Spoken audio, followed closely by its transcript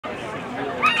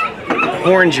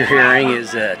horns you're hearing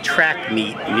is a track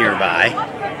meet nearby.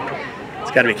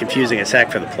 It's got to be confusing as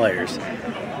heck for the players.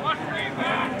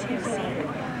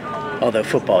 Although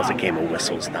football is a game of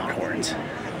whistles, not horns.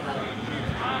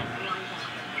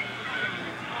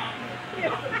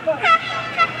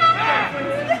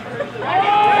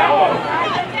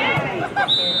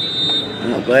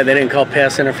 I'm glad they didn't call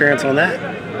pass interference on that.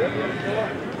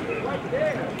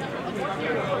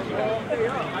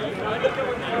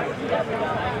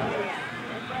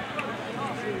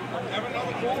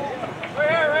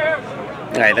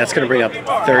 All right, that's going to bring up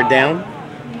third down.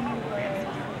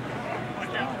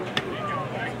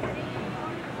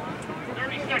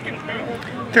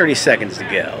 .30 seconds to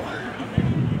go.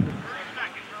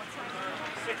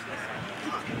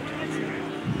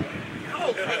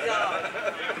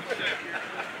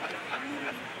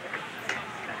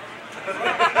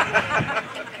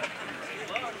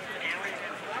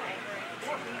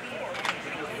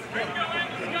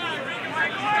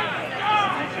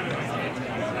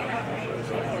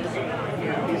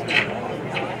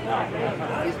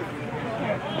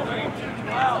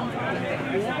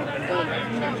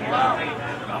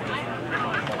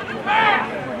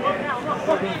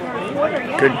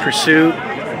 Good pursuit.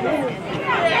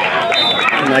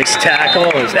 Nice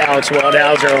tackle as Alex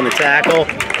Waldhauser on the tackle.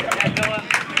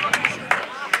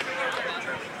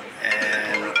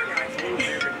 And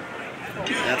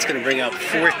that's going to bring up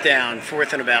fourth down,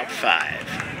 fourth and about 5.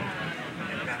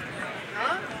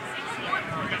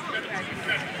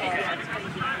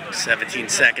 .17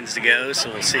 seconds to go,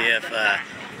 so we'll see if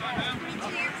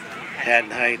Haddon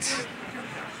Heights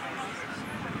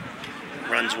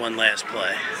runs one last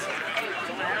play.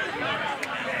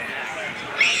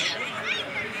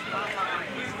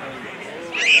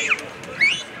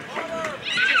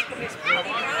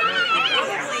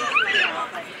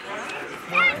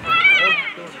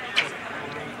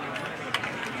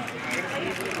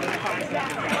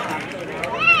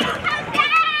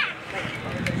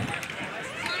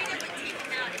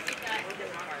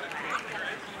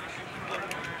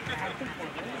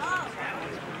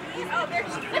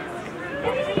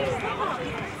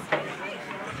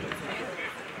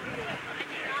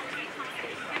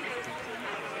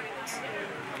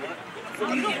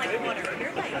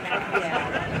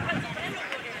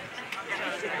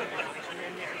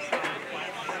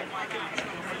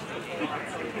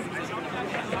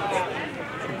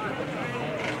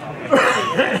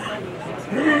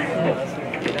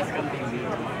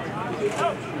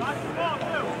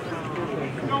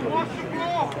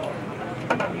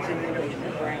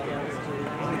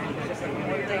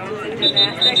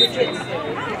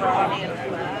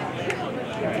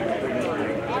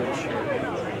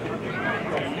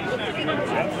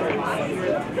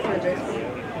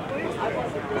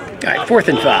 All right, 4th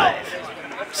and 5.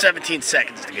 17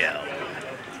 seconds to go.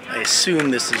 I assume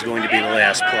this is going to be the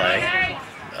last play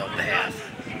of the half.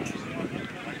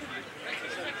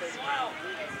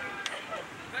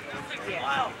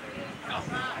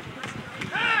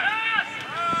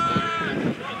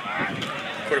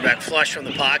 Quarterback flush from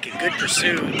the pocket, good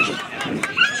pursuit.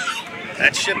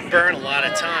 That should burn a lot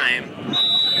of time.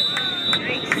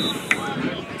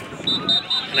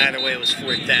 And either way, it was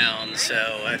 4th down,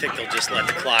 so I think they'll just let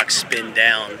the clock spin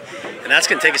down. And that's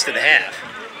going to take us to the half.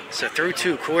 So through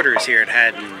 2 quarters here at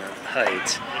Haddon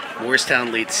Heights,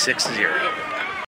 Morristown leads 6-0.